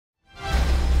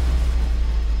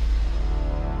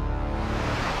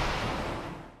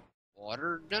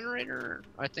water generator,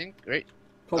 I think, right?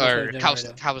 Cobblestone Or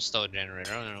generator. cobblestone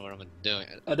generator. I don't know what I'm doing.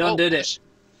 I done did it.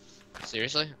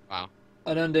 Seriously? Wow.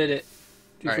 I done did it.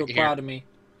 Do you Alright, feel here. proud of me?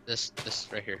 This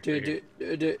right here. Do right here.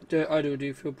 do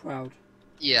you feel proud?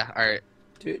 Yeah. All right.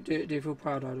 Do you feel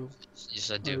proud, Idol?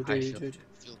 Yes, I do. Oh, I feel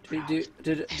proud.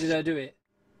 Did I do it?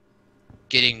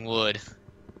 Getting wood.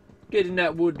 Getting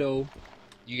that wood though.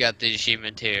 You got the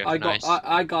achievement too. I Nice.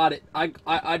 got it. I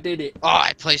did it. Oh,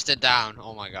 I placed it down.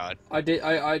 Oh my god. I did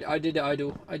it,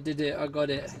 Idol. I did it. I got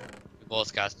it. We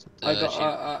both got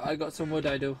the I got some wood,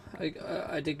 Idol.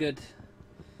 I did good.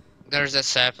 There's that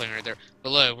sapling right there.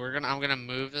 But look, I'm gonna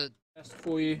move it. Best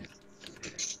for you.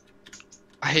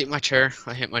 I hate my chair.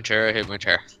 I hate my chair. I hate my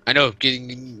chair. I know,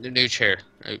 getting the new chair.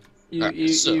 You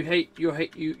hate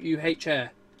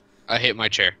chair. I hate my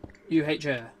chair. You hate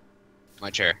chair. My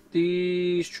chair.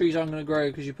 These trees aren't going to grow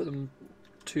because you put them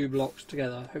 2 blocks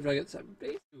together. Hopefully I get the same.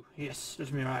 Yes,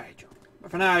 that's me right.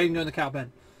 But for now, you can go in the cow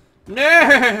pen.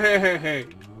 No!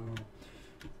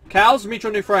 Cows, meet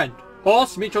your new friend.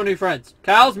 Horse, meet your new friends.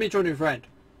 Cows, meet your new friend.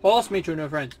 Horse, meet your new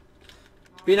friends.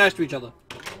 Be nice to each other.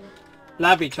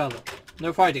 Love each other.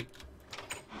 No fighting.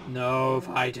 No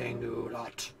fighting, do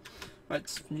not.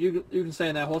 Right, you can stay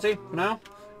in there, horsey, for now.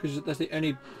 Because that's the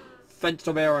only fenced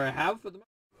off area I have at the moment.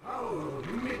 Oh,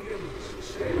 Mickens,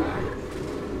 stay back.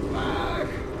 Back.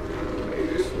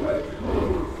 This way.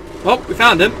 Oh, we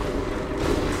found him.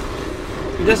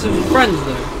 He does have some friends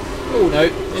though. Oh no,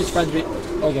 his friends be.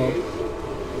 Oh god.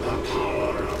 The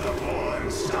power of the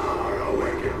fallen star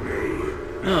awakened me.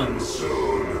 Oh. And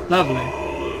soon Lovely.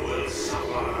 all will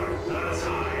suffer as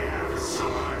I have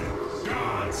suffered.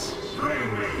 Gods,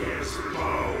 bring me his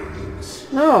bones.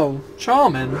 Oh,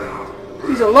 charming.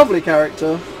 He's a lovely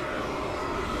character.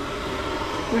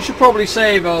 We should probably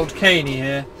save old Caney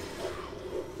here.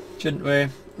 Shouldn't we? I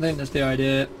think that's the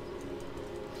idea.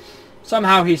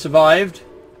 Somehow he survived.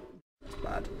 That's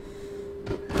bad.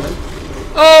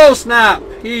 Oh snap!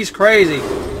 He's crazy.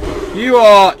 You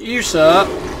sir,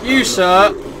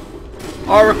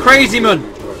 are a crazy man.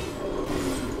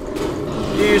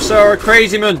 You sir are a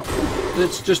crazy man.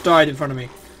 That's just died in front of me.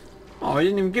 Oh, he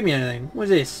didn't even give me anything. What is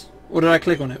this? Or did I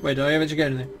click on it? Wait, did I eventually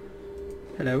get anything?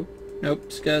 Hello?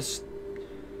 Nope, scarce.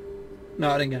 No,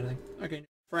 I didn't get anything. Okay,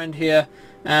 friend here,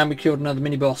 and we killed another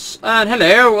mini boss. And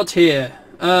hello, what's here?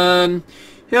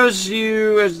 Here's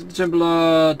you as the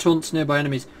Templar taunts nearby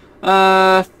enemies.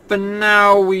 For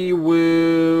now we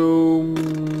will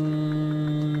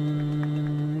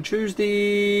choose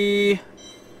that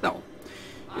one.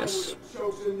 Yes.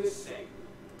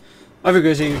 I think you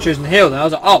were choosing the heal then. I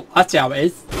was like, oh, that's how it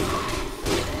is.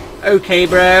 Okay,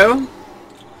 bro.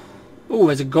 Oh,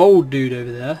 there's a gold dude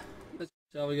over there. Let's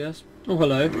sell, I guess. Oh,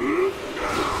 hello.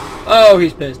 Oh,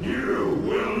 he's pissed. You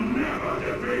will never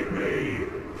defeat me.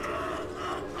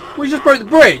 We just broke the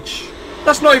bridge.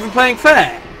 That's not even playing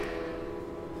fair.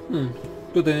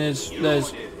 Good thing is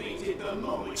there's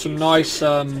some nice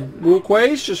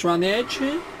walkways just around the edge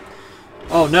here.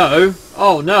 Oh no.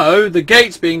 Oh no. The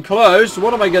gate's being closed.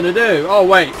 What am I going to do? Oh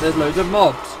wait, there's loads of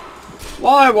mobs.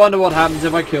 Well, I wonder what happens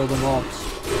if I kill the mobs.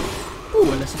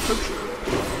 Ooh, and there's a potion.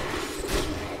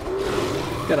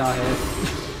 Get out of here.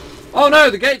 Oh no,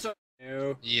 the gate's open.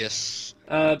 Yes.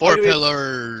 4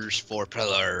 pillars. 4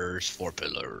 pillars. 4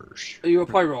 pillars. Are you a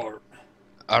pyro?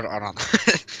 I don't.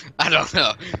 I don't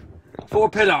know. 4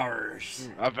 pillars.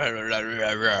 4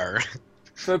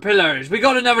 pillars. We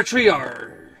got another tree.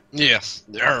 Yes.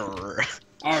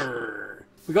 Arr.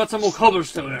 We got some more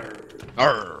cobblestone.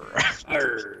 Arr.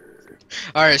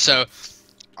 Alright, so,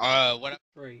 what?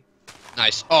 3.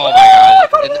 Nice. Oh my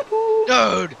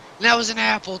god. Dude, that was an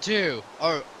apple too.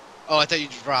 Oh, I thought you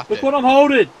just dropped Look it. what I'm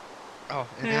holding. Oh,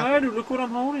 an Hey, apple. Idol, look what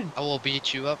I'm holding. I will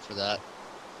beat you up for that.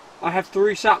 I have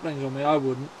 3 saplings on me. I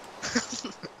wouldn't.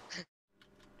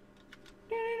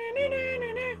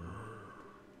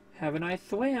 Have a nice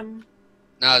swim.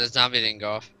 No, the zombie didn't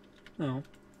go off. No.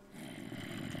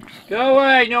 Go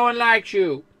away. No one likes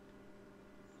you.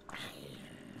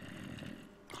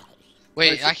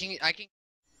 Wait, I can.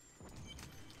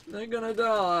 They're gonna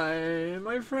die.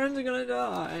 My friends are gonna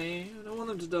die. I don't want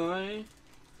them to die.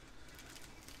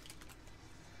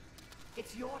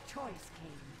 It's your choice,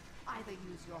 King. Either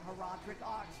use your heraldric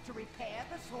arts to repair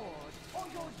the sword, or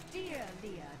your dear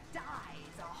Leah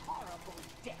dies a horrible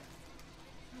death.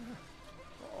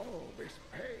 Oh, this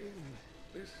pain,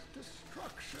 this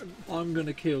destruction. I'm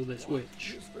gonna kill this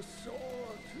witch. Is the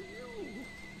sword to you?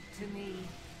 To me,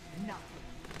 nothing.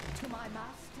 To my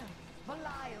master,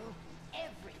 Belial,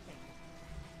 everything.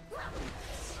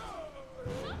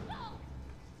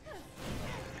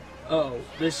 Oh,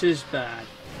 this is bad.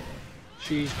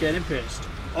 She's getting pissed.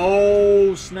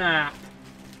 Oh, snap.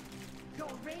 Your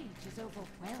rage is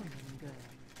overwhelming, girl.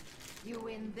 You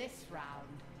win this round,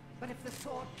 but if the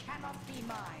sword cannot be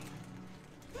mine,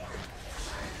 I'll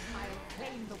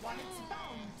claim the one it's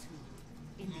bound to.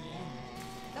 In the end,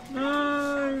 the No.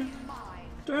 prize shall be mine.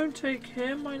 Don't take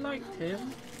him. I liked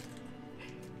him.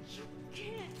 You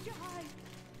can't die.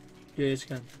 Yes,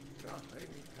 can. Nothing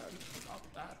can stop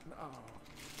that now.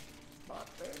 But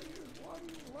there is one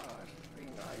last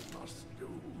thing I must do.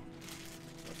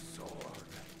 The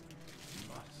sword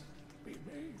must be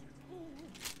made whole.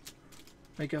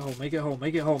 Make it whole. Make it whole.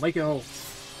 Make it whole. Make it whole.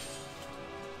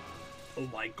 Oh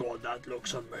my god, that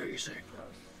looks amazing. Just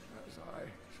as I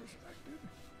suspected,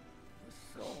 the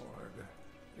sword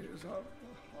is of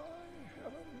the high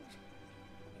heavens.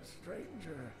 The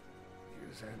stranger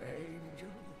is an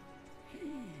angel.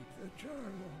 Heed the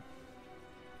journal.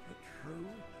 The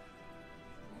truth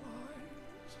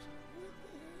lies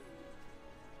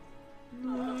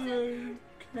within.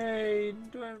 Okay,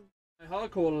 don't.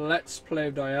 Hardcore Let's Play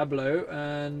of Diablo,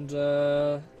 and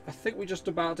I think we're just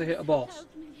about to hit a boss.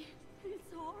 Help me.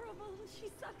 It's horrible. She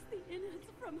sucks the innards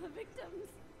from her victims.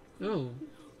 Oh.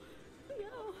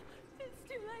 No, it's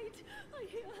too late. I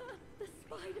hear her. The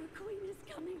Spider Queen is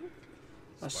coming.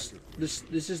 This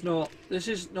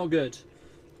is not good.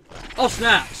 Oh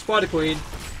snap! Spider Queen.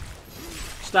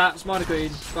 Spider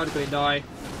Queen, die.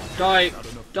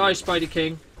 Die, Spider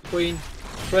King. Queen.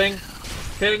 King.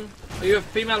 Are you a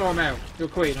female or a male? You're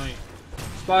a queen, aren't you?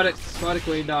 Spider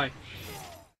Queen, die.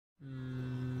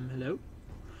 Hello?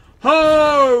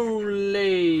 Holy!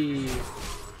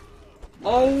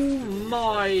 Oh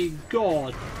my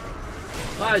god.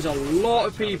 That is a lot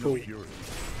of people.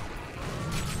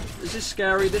 This is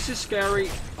scary.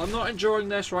 I'm not enjoying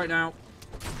this right now.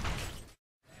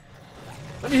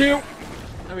 Let me heal!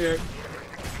 There we go.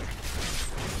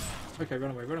 Okay,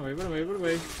 run away.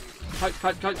 Kite.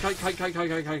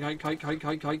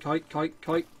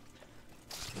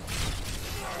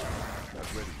 Not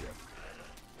ready yet.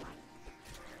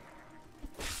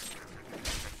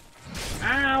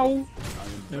 Ow!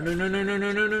 No.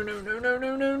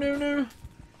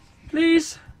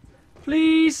 Please.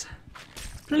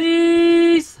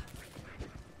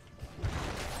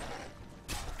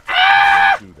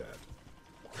 Do that.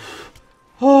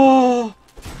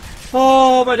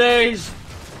 Oh my days.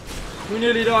 We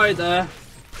nearly died there.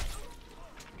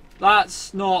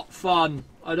 That's not fun.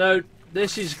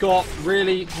 This has got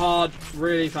really hard,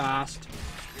 really fast.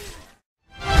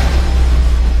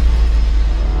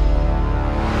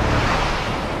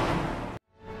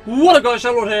 What up guys,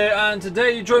 ShadowsSword here, and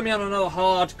today you join me on another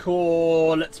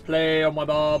hardcore Let's Play on my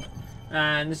barb.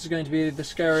 And this is going to be the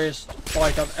scariest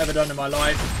fight I've ever done in my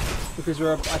life. Because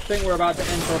I think we're about to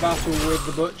enter a battle with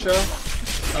the Butcher.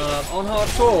 On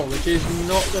hardcore, which is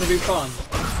not going to be fun.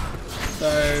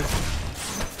 So,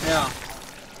 yeah.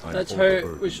 Let's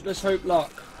hope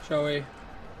luck, shall we?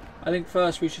 I think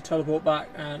first we should teleport back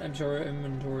and empty our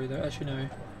inventory though. Actually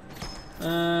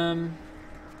no.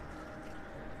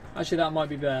 Actually that might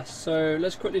be best. So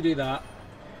let's quickly do that.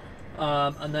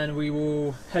 And then we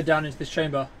will head down into this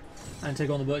chamber and take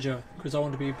on the Butcher. Because I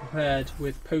want to be prepared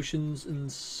with potions and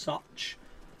such.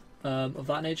 Of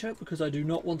that nature, because I do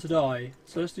not want to die.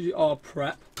 So let's do our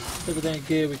prep. See if there's any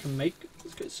gear we can make.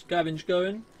 Let's get scavenge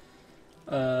going.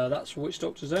 That's for witch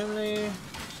doctors only.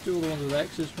 Let's do all the ones with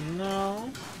X's for now.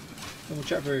 And we'll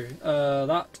check through.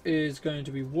 That is going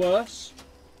to be worse.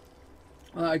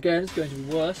 That again is going to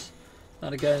be worse.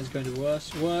 That again is going to be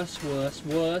worse. Worse.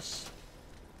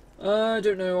 I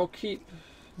don't know. I'll keep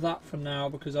that for now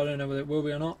because I don't know whether it will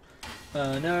be or not.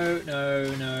 No.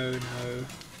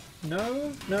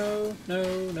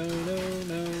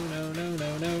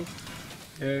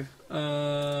 Okay.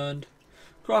 And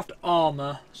craft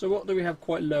armor. So what do we have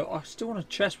quite low? I still want a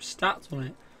chest with stats on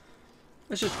it.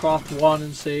 Let's just craft one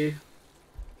and see.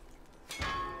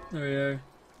 There we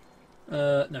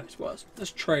go. No, it's worse.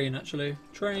 Let's train actually.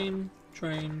 Train.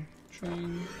 There we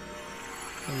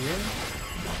go.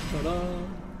 Ta-da.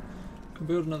 Can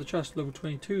build another chest level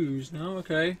 22s now.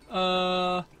 Okay.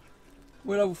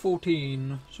 We're level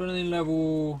 14, so anything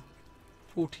level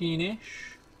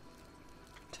 14-ish?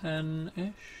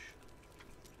 10-ish?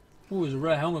 Oh, there's a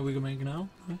rare helmet we can make now.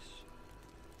 Nice.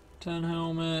 10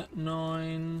 helmet,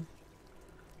 9.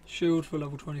 Shield for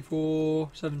level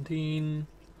 24, 17.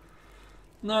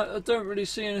 No, I don't really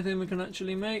see anything we can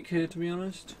actually make here, to be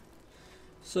honest.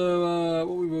 So,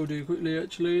 what we will do quickly,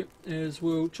 actually, is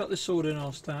we'll chuck this sword in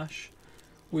our stash.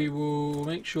 We will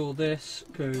make sure this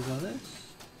goes like this.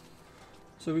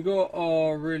 So we got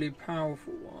our really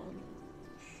powerful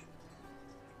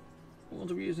ones. What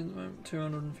are we using at the moment?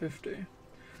 250.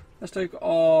 Let's take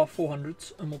our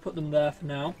 400s and we'll put them there for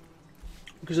now.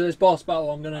 Because in this boss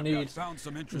battle, I'm going to need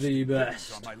the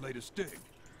best. On my latest dig.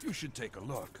 You should take a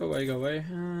look. Go away, go away.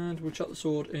 And we'll chuck the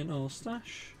sword in our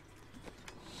stash.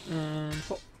 And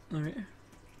pop. There we go.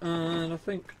 And I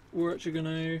think we're actually going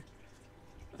to...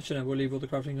 Actually, no, we'll leave all the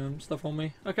crafting stuff on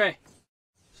me. Okay.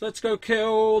 So let's go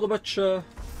kill the butcher.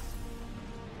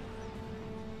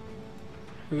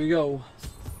 Here we go.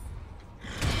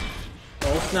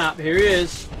 Oh snap, here he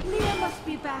is. Leah must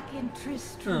be back in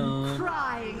Tristram,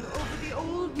 crying over the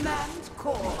old man's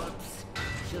corpse.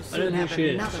 I don't know who she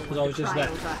is, because I was just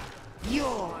there.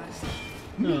 Yours.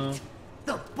 Meet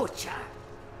the butcher.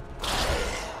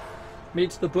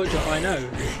 Meets the butcher, I know.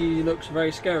 He looks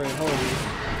very scary and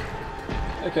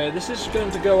horrible. Okay, this is going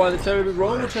to go either terribly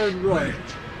wrong or terribly right.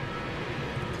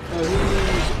 Oh,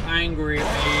 he's angry at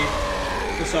me.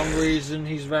 For some reason,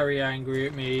 he's very angry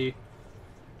at me.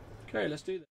 Okay, let's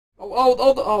do that.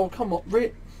 Oh, come on,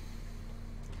 Rick.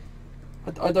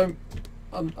 I don't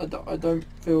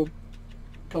feel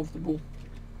comfortable.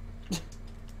 I'm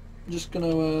just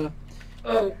gonna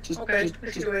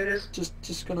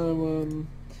just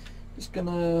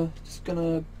gonna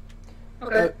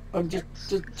okay. I'm just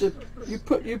you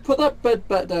put that bed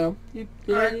back down. You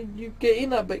get in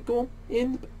that bed. Go on,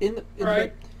 in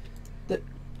right. The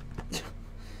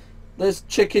there's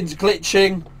chickens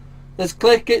glitching. There's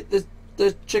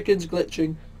there's chickens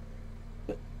glitching.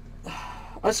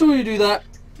 I saw you do that.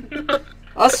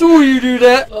 I saw you do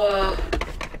that.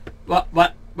 What?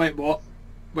 Wait, what?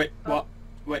 Wait, what?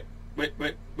 Wait,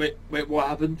 what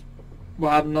happened?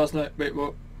 What happened last night? Wait,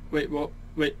 what? Wait, what?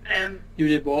 Wait. You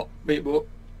did what? Wait, what?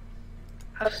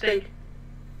 Have steak.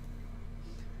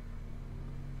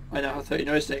 I know how 30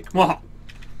 no steak. What?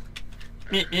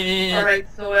 Alright,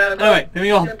 so anyway,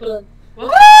 moving on.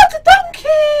 What? Ah, it's a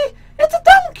donkey! It's a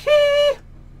donkey!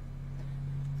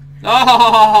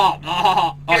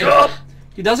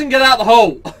 He doesn't get out the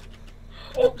hole.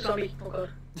 Oh, zombie. Oh god.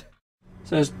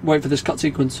 So let's wait for this cut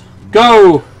sequence.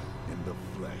 Go! In the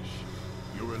flesh,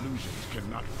 your illusions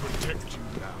cannot protect you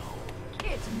now.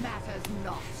 It matters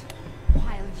not.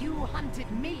 While you hunted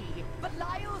me,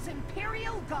 Belial's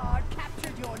Imperial Guard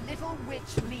captured your little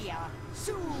witch Leah.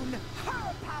 Soon,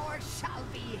 her power shall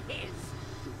be his.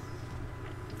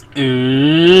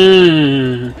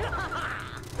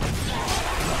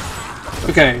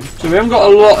 Okay, so we haven't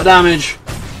got a lot of damage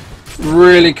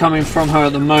really coming from her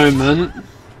at the moment.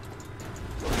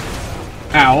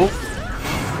 Ow.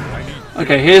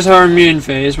 Okay, here's her immune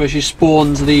phase where she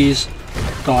spawns these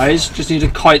guys. Just need to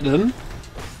kite them.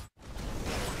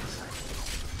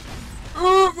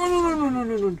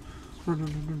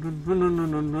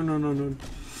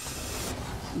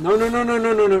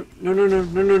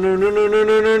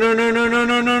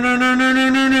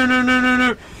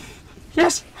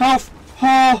 Yes, half.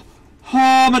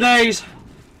 My days.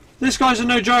 This guy's a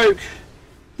no joke.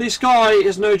 This guy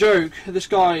is no joke. This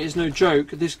guy is no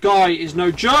joke. This guy is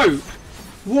no joke.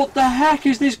 What the heck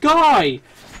is this guy?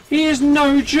 He is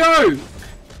no joke.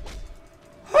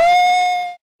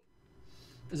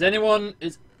 Is anyone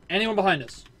behind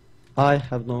us? I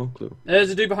have no clue. There's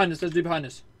a dude behind us. There's a dude behind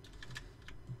us.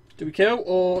 Do we kill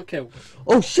or kill?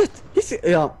 Oh shit!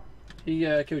 Yeah. He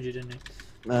killed you, didn't he?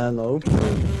 No.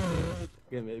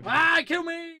 Yeah, maybe. Ah, kill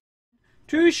me!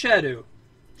 To Shadow.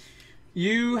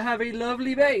 You have a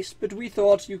lovely base, but we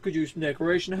thought you could use some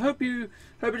decoration. Hope it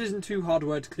isn't too hard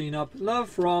work to clean up. Love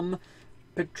from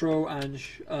Petro and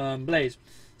Blaze.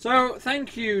 So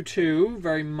thank you two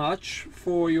very much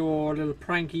for your little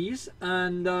prankies,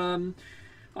 and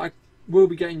I will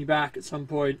be getting you back at some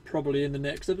point, probably in the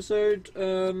next episode.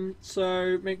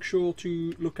 So make sure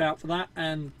to look out for that.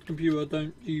 And computer,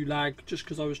 don't you lag just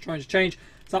because I was trying to change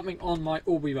something on my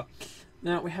Orb Weaver.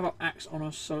 Now we have our axe on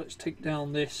us, so let's take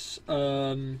down this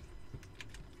thing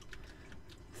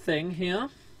here.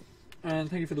 And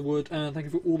thank you for the wood, and thank you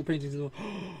for all the paintings as well.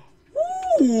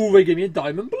 Ooh, they gave me a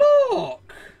diamond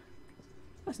block.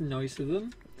 That's nice of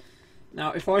them.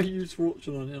 Now, if I use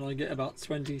fortune on it and I get about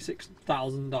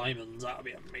 26,000 diamonds, that would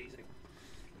be amazing.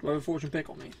 Do I have a fortune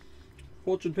pick on me?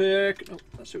 Fortune pick. Oh,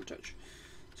 that's silk touch.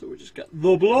 So we'll just get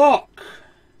the block.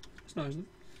 That's nice, isn't it?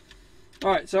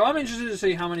 Alright, so I'm interested to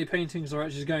see how many paintings there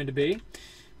actually is going to be.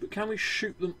 But can we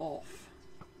shoot them off?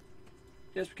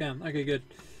 Yes, we can. Okay, good.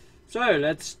 So,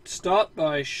 let's start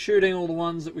by shooting all the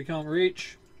ones that we can't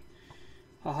reach.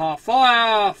 Haha,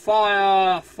 fire!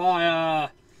 Fire!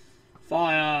 Fire!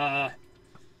 Fire!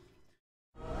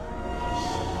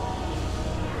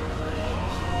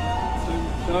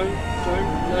 Don't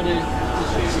let it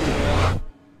defeat you.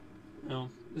 No,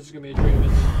 this is going to be a dream.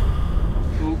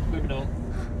 Oh, maybe not.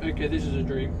 Okay, this is a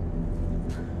dream.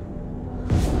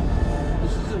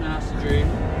 This is a nasty dream.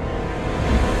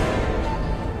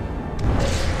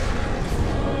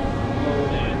 Oh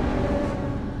man.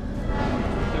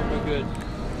 Don't look good.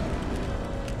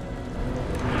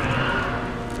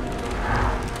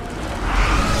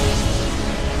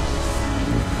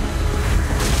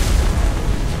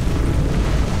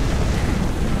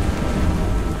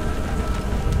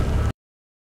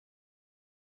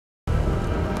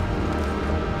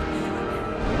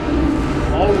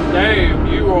 Oh damn,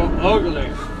 you are ugly.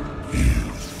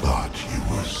 You thought you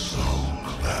were so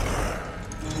clever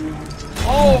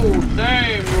Oh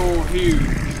damn, you're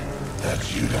huge.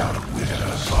 that you'd outwitted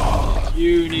us all.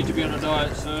 You need to be on a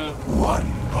diet, sir. One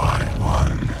by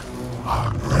one,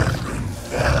 our brethren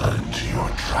fell into your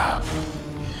trap,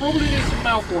 Probably need some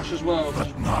mouthwash as well.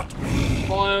 but not me.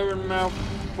 Fire and mouth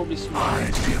probably smell. I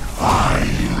defy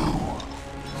you.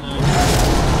 No,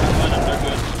 no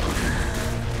good.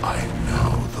 I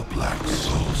know the Black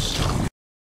Soul Stone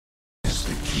is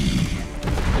the key.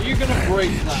 Are you gonna break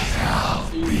that?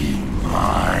 Shall be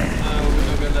mine. No, we're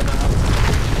not gonna let that happen.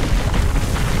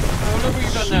 Oh, look what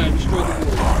you've done now. Destroy the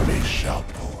wall. Army shall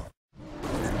pour.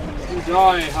 You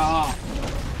die, haha.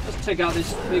 Let's take out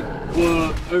this big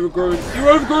worm, overgrown. You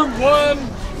overgrown worm!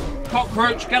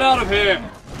 Cockroach, get out of here!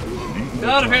 Get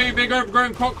out of here, you big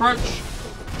overgrown cockroach!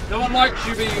 No one likes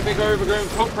you, you big overgrown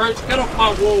cockroach. Get off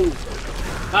my wall!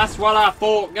 That's what I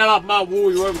thought. Get off my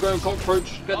wall, you overgrown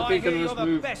cockroach. Get the beacon and let's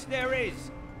move. Best there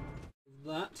is.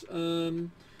 That.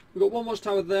 We've got one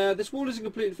watchtower there. This wall isn't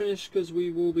completely finished because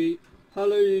we will be.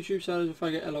 Hello, YouTube channel, if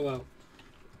I get LOL.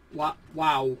 Wow.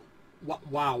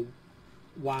 Wow.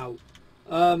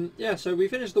 Yeah, so we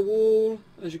finished the wall,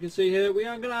 as you can see here. We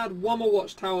are going to add one more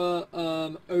watchtower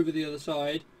over the other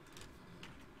side.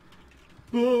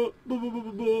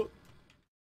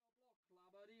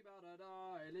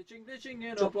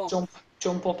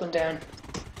 Jump up and down.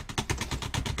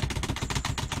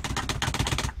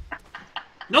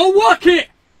 No, work it!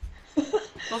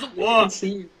 Doesn't I work. can't see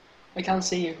you. I can't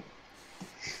see you.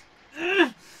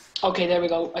 Okay, there we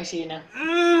go. I see you now.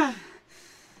 Let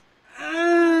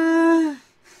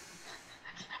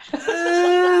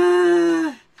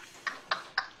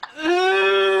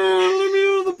me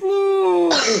out of the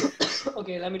block.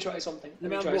 Okay, let me try something. Let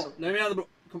me out of the block. Let me out of the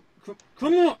block.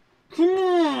 Come on. Come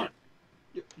on.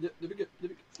 Yeah, there we go.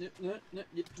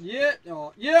 Yeah.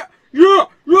 Oh, yeah.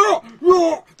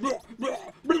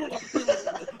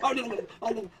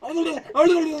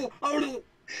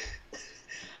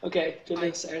 Okay, do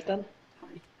you start then?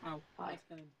 Hi.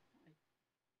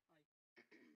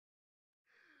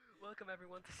 Welcome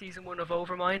everyone to season 1 of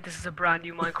Overmind. This is a brand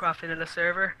new Minecraft vanilla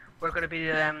server. We're going to be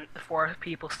the 4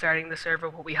 people starting the server,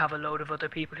 but we have a load of other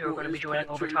people who are going to be joining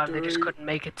over time. They just couldn't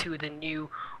make it to the new,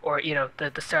 or you know,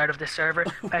 the start of the server.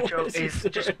 Petro is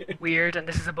just weird, and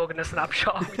this is a bug in a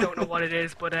snapshot. We don't know what it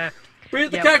is, but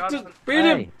Beat the yeah, cactus! Beat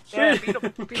him! yeah, beat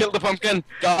him. Kill the pumpkin!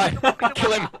 Die!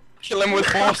 Kill him! Kill him with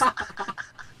force!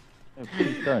 No,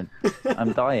 please don't.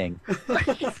 I'm dying.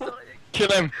 Kill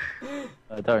him!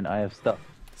 Don't. I have stuff.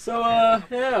 So,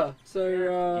 yeah. So,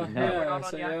 We're yeah. not on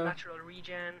So, the yeah. natural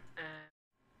regen.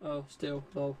 Oh, still.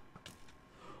 Lol.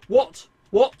 What?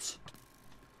 What?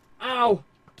 Ow!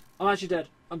 I'm actually dead.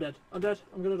 I'm dead. I'm dead.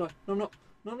 I'm gonna die. No, I'm not.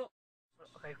 No, I'm not.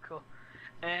 Okay, cool.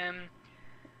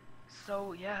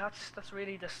 So yeah, that's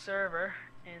really the server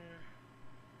in.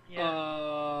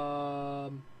 Yeah.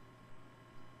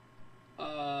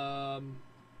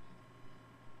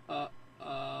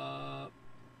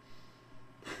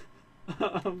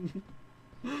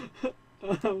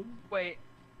 Wait.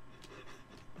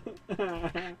 You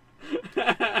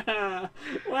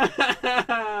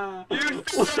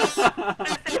this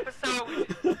episode.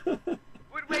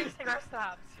 We're wasting our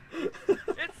stabs.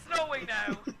 It's snowing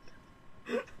now.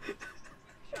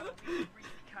 Shadow, we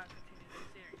really can't continue this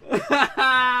series. I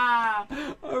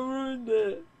ruined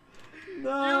it. No.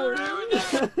 You ruined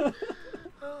it.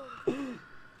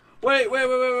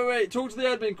 Wait. Talk to the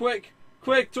admin, quick.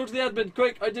 Quick, talk to the admin,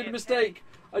 quick. I did a mistake.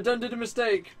 I done did a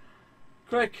mistake.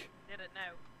 Quick. Did it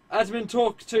now. Admin,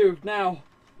 talk to now.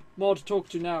 Mod, talk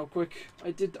to now, quick.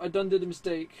 I done did a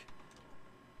mistake.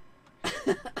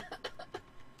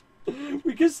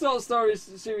 We can start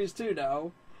series 2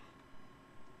 now.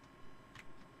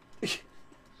 I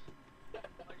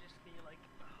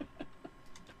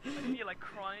feel like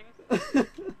crying. I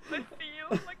feel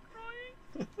like crying.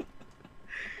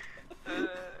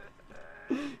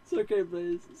 It's okay,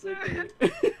 Blaze. It's okay.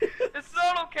 It's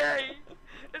not okay.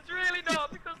 It's really not,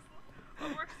 because I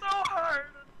worked so hard.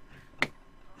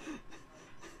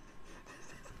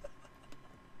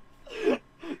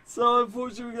 So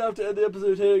unfortunately we're gonna have to end the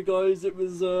episode here, guys. It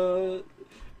was A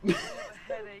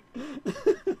headache. And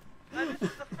this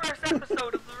is the first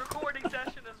episode of the recording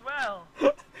session as well.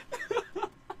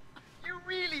 You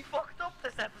really fucked up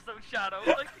this episode, Shadow.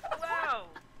 Like, wow.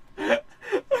 I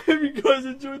hope you guys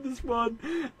enjoyed this one,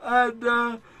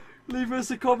 and leave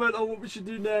us a comment on what we should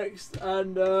do next,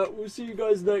 and we'll see you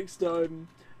guys next time.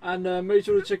 And make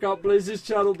sure to check out Blaze's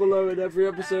channel below in every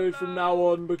episode from now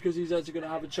on, because he's actually going to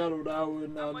have a channel now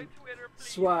and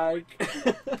swag.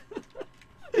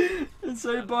 And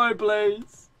say bye,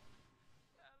 Blaze.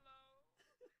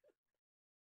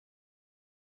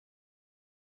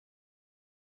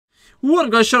 What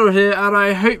up guys, Shadow here, and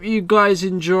I hope you guys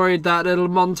enjoyed that little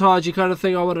montage kind of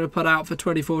thing I wanted to put out for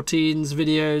 2014's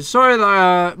videos. Sorry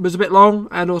that it was a bit long,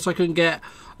 and also I couldn't get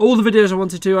all the videos I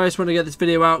wanted to. I just want to get this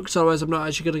video out, because otherwise I'm not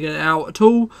actually going to get it out at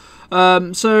all.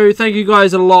 So thank you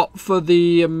guys a lot for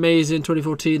the amazing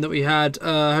 2014 that we had.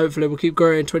 Hopefully we'll keep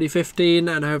growing in 2015,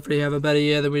 and hopefully have a better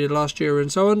year than we did last year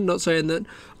and so on. Not saying that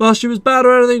last year was bad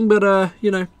or anything, but you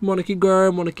know, want to keep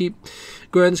growing, want to keep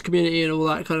growing this community and all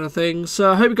that kind of thing.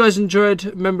 So I hope you guys enjoyed.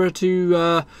 Remember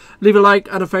to leave a like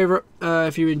and a favourite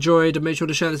if you enjoyed, and make sure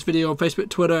to share this video on Facebook,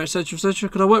 Twitter, etc, etc,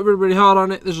 because I worked really hard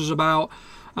on it. This was about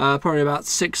probably about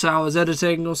 6 hours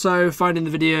editing or so, finding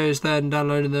the videos, then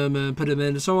downloading them and putting them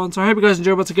in and so on. So I hope you guys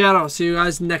enjoyed once again. I'll see you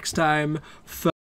guys next time.